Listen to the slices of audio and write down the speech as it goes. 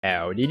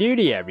Howdy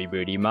doody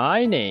everybody,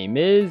 my name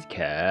is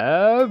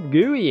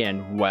KevGuuey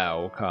and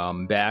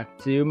welcome back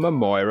to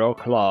Momoiro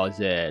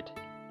Closet.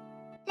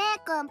 レイ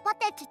君ポ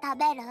テチ食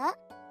べる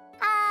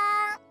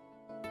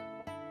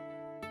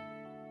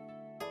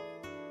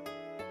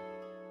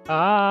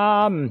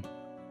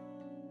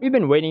？We've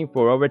been waiting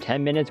for over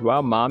 10 minutes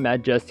while Mom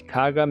adjusts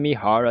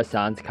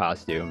Kagamihara-san's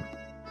costume.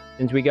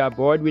 Since we got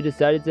bored, we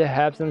decided to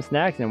have some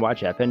snacks and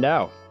watch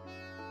F&L.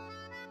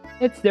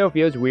 It still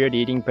feels weird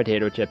eating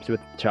potato chips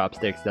with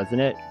chopsticks, doesn't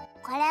it?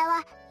 これ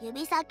は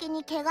指先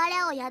に汚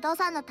れを宿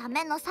さぬた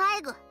めの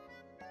細具。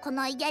こ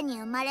の家に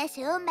生まれ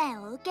し運命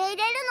を受け入れ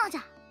るのじ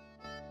ゃ。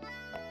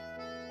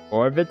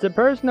 Or if it's a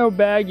personal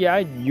bag, yeah,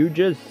 you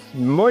just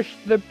smush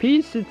the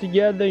pieces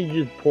together,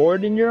 you just pour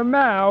it in your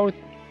mouth.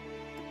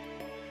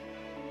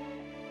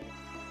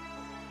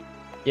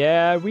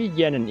 Yeah, we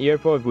get an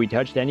earful if we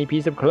touched any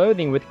piece of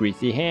clothing with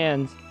greasy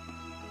hands.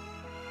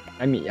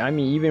 I mean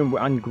even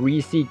on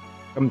greasy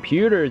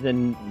computers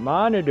and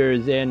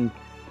monitors and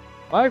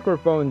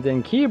microphones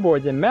and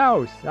keyboards and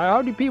mouse.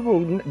 How do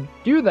people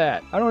do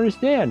that? I don't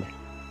understand.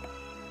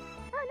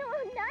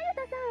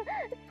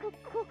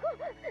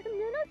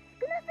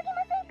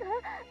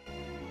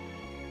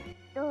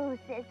 どう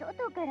せ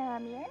外からは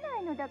見えな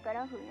いのだか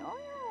ら不要よ。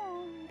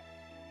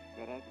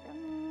それと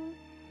も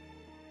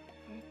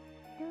ずっ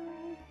とへそを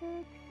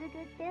くすぐ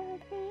ってほ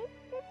しいっ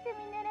て趣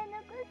味なら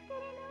残すか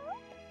ら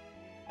の。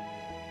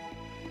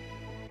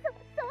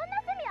そんな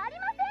趣味あり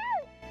ません。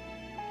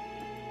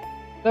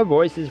 The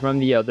voices from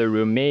the other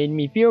room made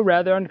me feel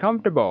rather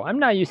uncomfortable. I'm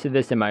not used to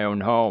this in my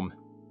own home.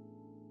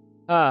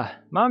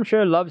 Mom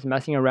sure loves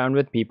messing around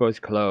with people's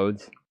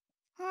clothes.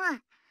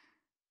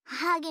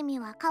 母君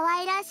は可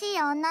愛らし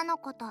い女の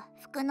子と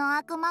服の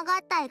悪魔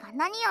合体が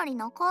何より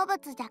の好物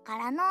じゃか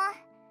らの。あ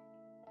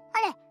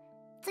れ、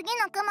次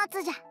の供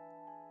物じゃ。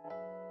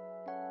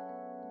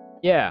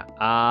 Yeah,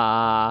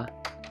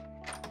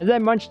 as I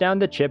munch down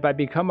the chip, I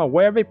become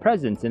aware of a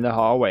presence in the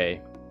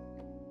hallway.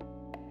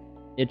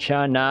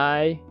 Itcha and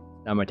I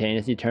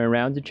simultaneously turn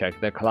around to check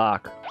the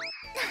clock.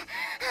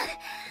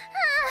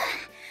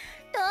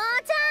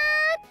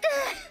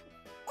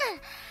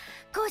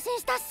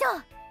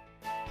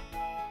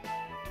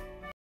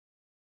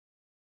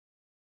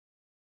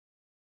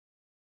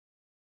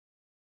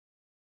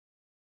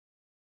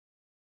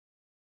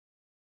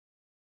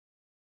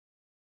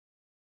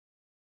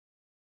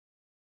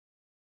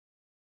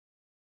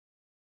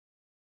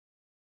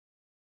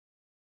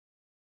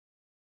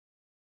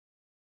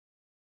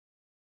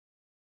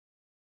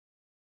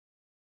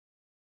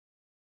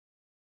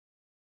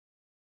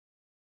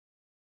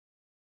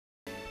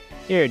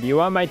 Here, do you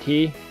want my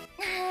tea?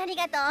 あり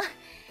がとう。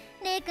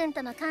レイ君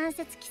との関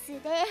節キスで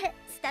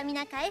スタミ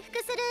ナ回復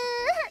する。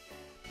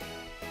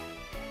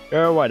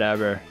 Sure,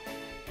 whatever.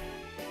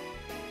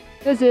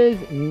 This is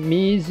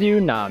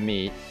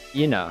Mizunami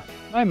Ina,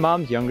 my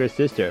mom's younger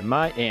sister,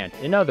 my aunt.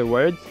 In other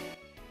words,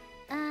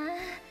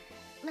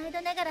 毎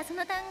度ながらそ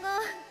の単語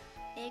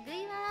えぐ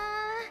いわ。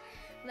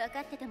分か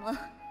ってても響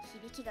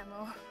きが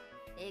もう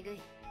えぐ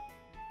い。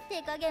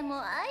手加減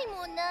も愛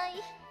もない。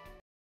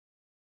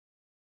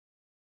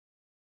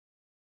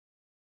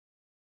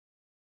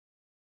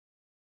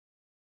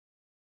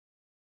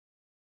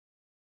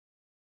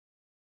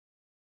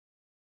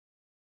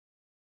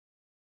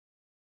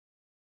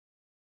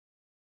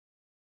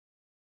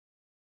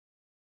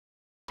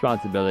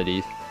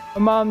 responsibilities.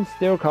 But mom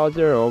still calls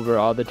her over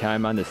all the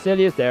time on the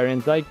silliest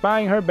errands like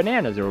buying her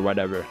bananas or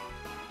whatever.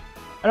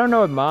 I don't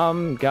know if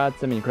mom got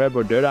some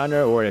incredible dirt on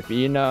her or if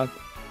Ina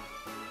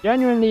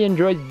genuinely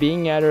enjoys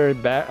being at her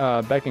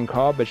beck and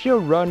call, but she'll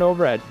run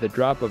over at the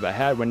drop of a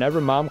hat whenever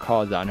mom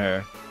calls on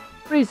her.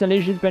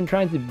 Recently, she's been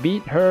trying to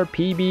beat her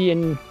PB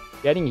in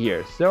getting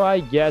here, so I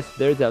guess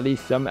there's at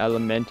least some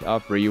element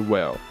of free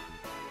will.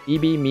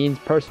 PB means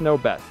personal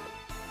best.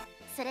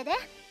 それで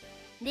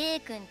レ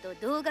イ君と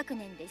同学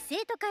年で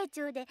生徒会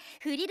長で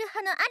フリル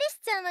派のアリ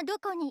スちゃんはど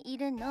こにい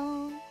る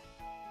の？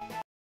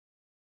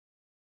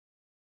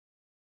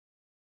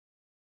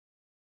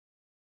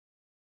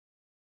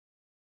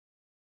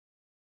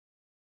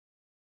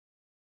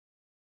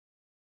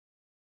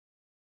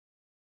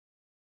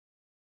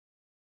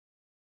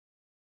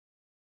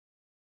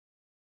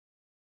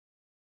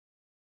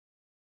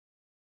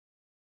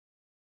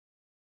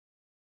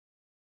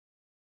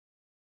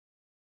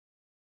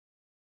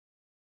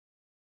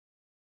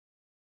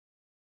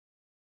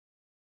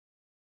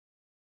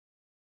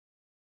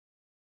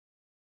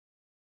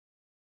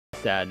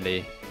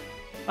 Sadly.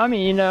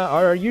 Ami and Ina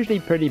are usually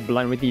pretty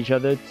blunt with each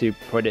other, to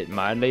put it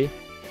mildly.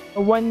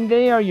 But when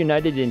they are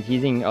united in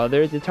teasing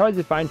others, it's hard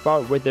to find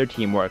fault with their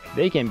teamwork.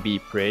 They can be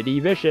pretty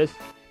vicious.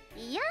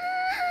 いや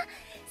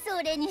ー、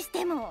それにし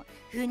ても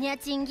ふにゃ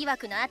ちん疑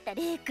惑のあった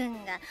レイ君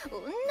が女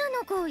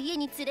の子を家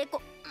に連れ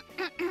こ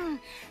誘っ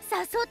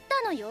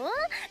たのよ。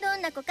ど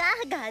んな子か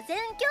がぜん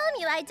興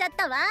味湧いちゃっ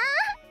たわ。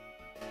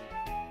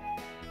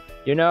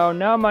 You know,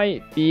 now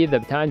might be the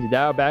time to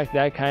dial back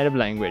that kind of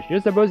language.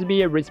 You're supposed to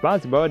be a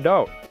responsible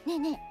adult. ねえ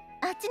ね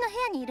え、あっちの部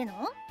屋にいるの？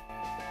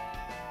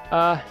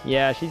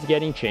 Yeah, she's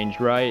getting changed,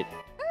 right?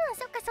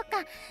 そっかそ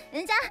じ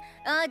ゃ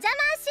あ、お邪魔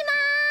しま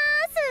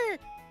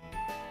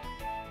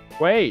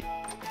す。 Wait.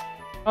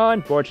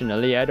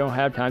 Unfortunately, I don't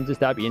have time to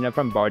stop Ina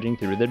from barging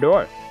through the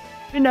door.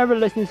 She never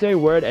listens to a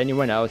word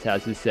anyone else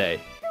has to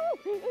say.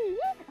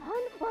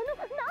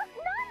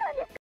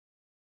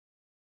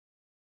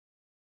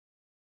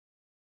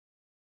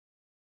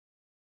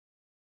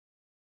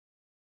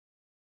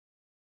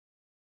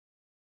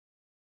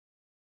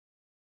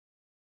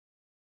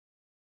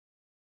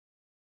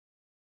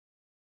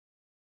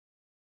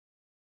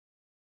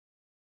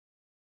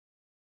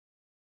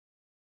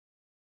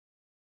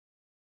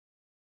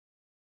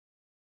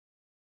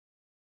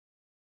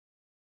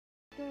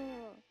と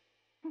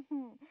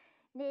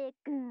レイ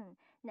君、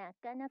な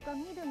かなか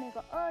見る目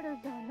がある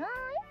じゃない。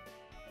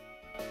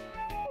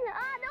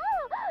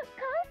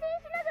感心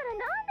しながらなん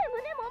で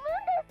胸揉むん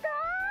です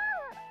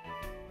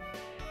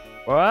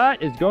か？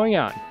 What is going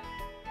on?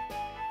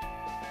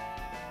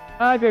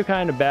 I feel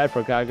kind of bad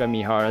for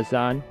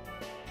Kagamihara-san.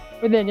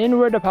 With an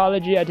inward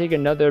apology, I take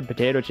another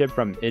potato chip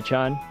from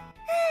Ichan.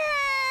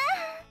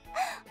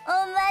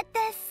 お待た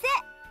せ。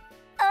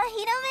お披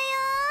露目よ。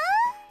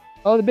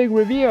 Oh, the big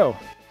reveal!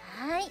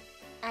 はい、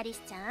アリ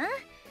スちゃん、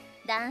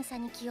段差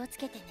に気をつ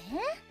けてね。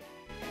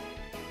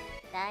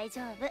大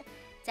丈夫、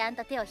ちゃん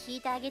と手を引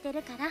いてあげて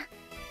るから。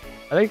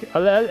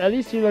At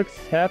least she looks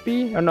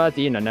happy. Oh no, that's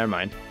Ina. Never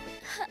mind.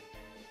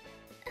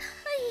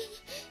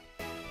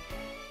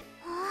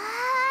 わあ、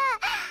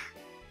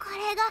こ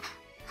れがアリ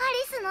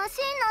スの真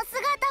の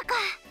姿か。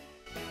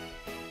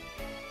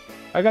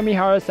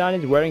 Kagamihara-san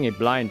is wearing a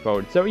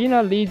blindfold, so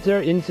Ina leads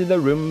her into the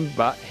room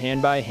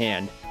hand by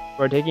hand,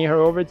 before taking her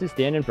over to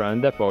stand in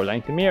front of the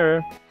full-length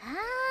mirror. は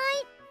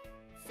ーい、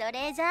そ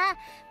れじゃあ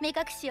目隠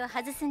しを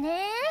外す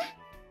ね。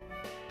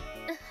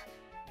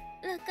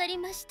わかり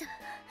ました。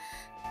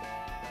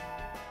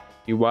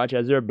 You watch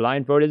as her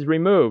blindfold is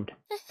removed.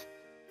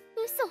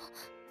 嘘。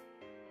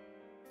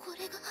こ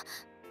れが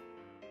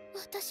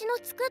私の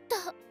作った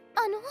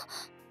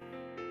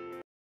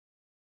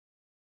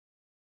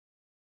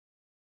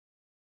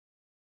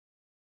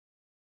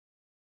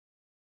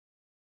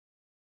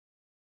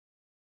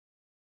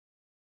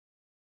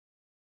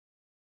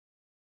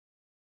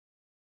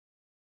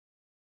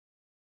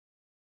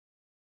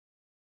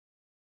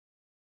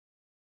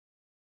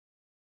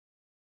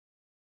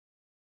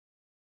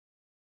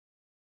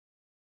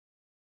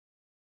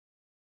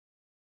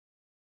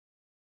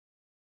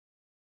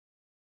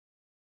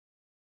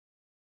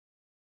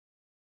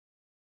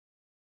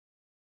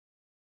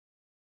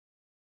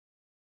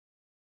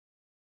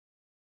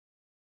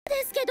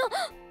ですけど、で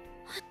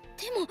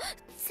も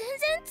全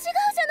然違うじゃ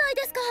ない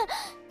ですか。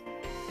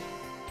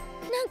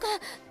なんか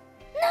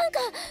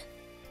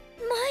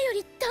前よ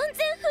り断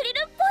然フリル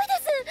っ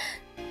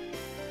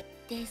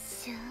ぽいです。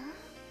でしょ。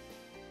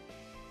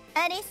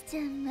アリスち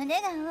ゃん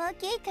胸が大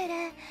きいから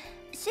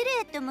シル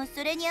エットも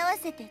それに合わ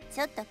せてち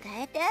ょっと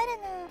変えてある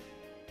の。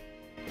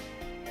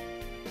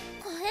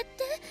変えて？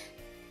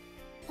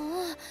ああ、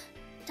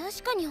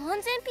確かに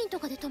安全ピンと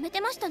かで止めて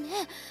ましたね。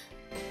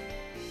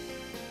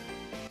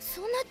そ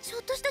んなちょ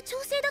っとした調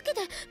整だけ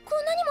で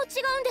こんなにも違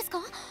うんですか？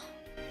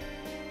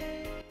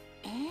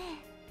え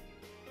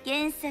え、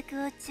原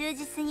作を忠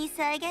実に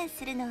再現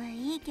するのは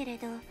いいけれ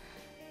ど、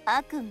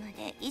あくま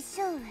で衣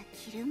装は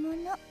着るもの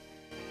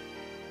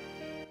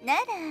な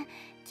ら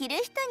着る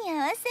人に合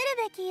わせる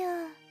べきよ。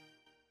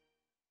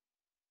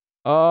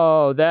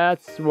 Oh,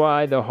 that's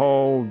why the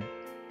whole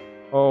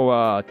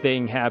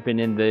thing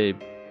happened in the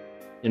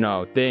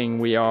thing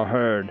we all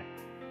heard.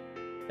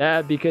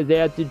 That because they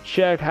had to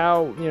check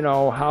how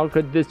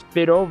could this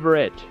fit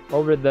over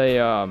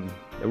the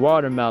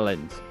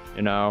watermelons,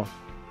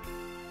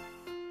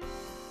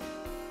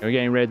 They're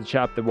getting ready to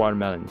chop the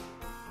watermelons.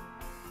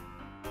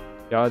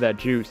 All that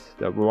juice,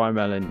 the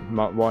watermelon,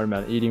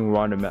 eating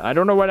watermelon. I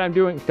don't know what I'm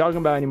talking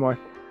about anymore.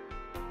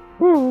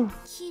 Woo.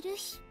 着る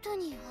人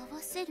に合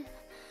わせる。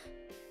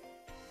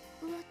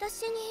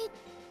私に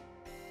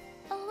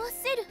合わ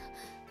せる。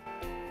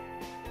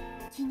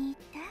気に入っ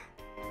た？は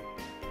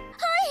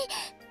い。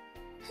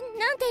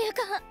なんていう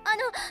か、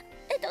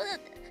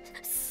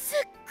すっ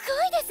ご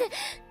いです。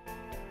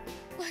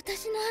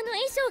私の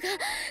衣装が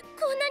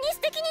こんなに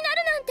素敵にな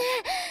るなんて。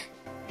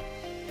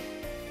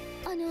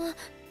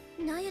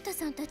なゆた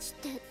さんたち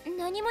って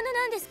何者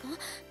なんですか？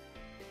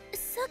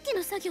さっき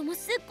の作業も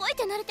すっごい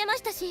手慣れてま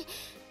したし。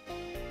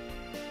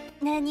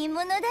何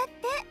者だっ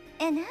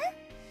てな。ま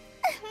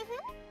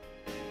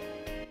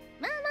あ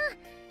まあ、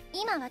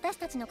今私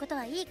たちのこと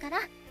はいいから、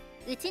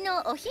うち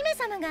のお姫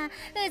様がう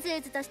ず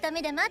うずとした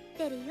目で待っ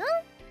てるよ。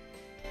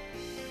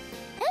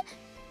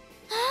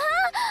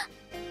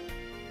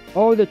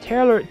Oh, the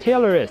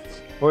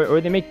tailorists, or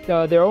they make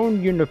their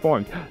own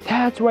uniforms.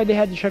 That's why they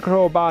had to check her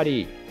whole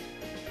body.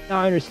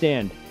 Now I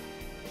understand.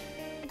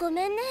 ご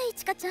めんね、い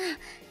ちかちゃん。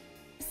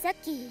さっ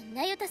き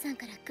なゆたさん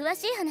から詳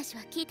しい話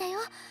は聞いたよ。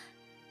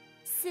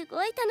す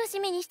ごい楽し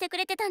みにしてく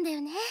れてたんだ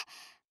よね。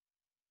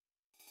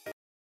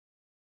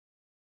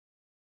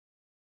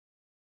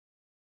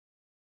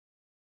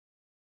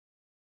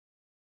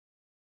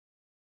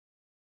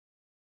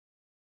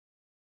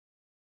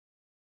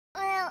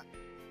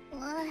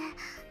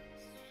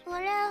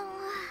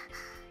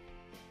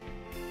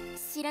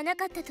知らな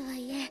かったとは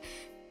いえ、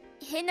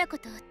変なこ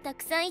とをた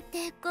くさん言っ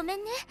てごめ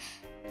んね。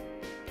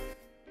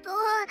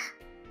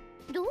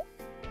豆腐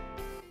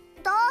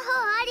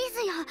アリス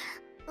よ。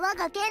我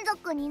が眷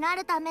属にな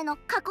るための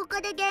過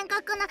酷で厳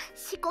格な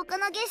至極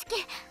の儀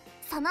式、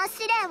その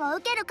試練を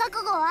受ける覚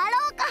悟はあろ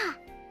うか。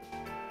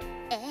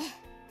ええ、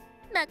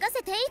任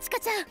せていちか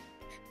ちゃん。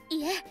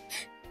いえ、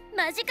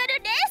マジカルレ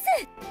ー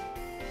ス。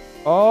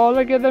 Oh,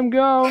 look at them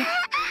go!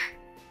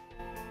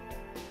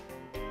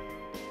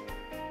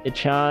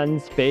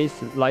 Ichan's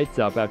face lights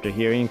up after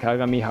hearing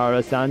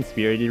Kagamihara-san's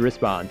spirited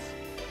response.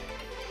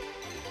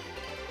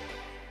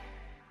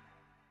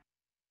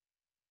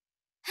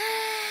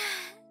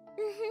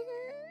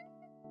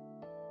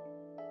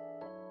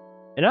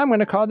 And I'm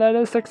gonna call that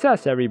a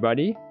success,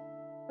 everybody.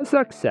 A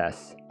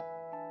success.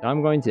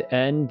 I'm going to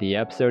end the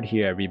episode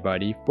here,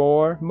 everybody,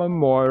 for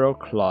Momoiro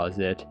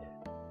Closet.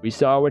 We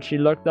saw what she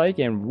looked like,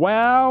 and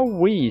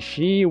wowee,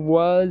 she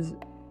was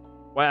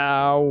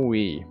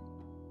wowee.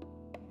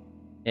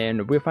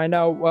 And we'll find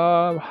out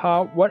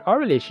what our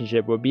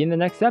relationship will be in the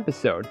next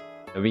episode.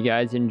 If you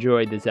guys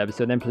enjoyed this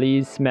episode, then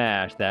please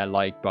smash that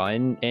like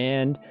button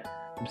and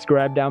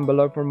subscribe down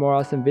below for more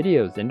awesome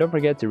videos. And don't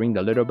forget to ring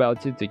the little bell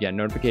too to get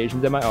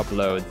notifications of my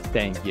uploads.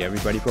 Thank you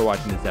everybody for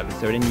watching this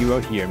episode, and you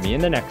will hear me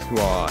in the next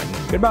one.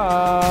 Goodbye!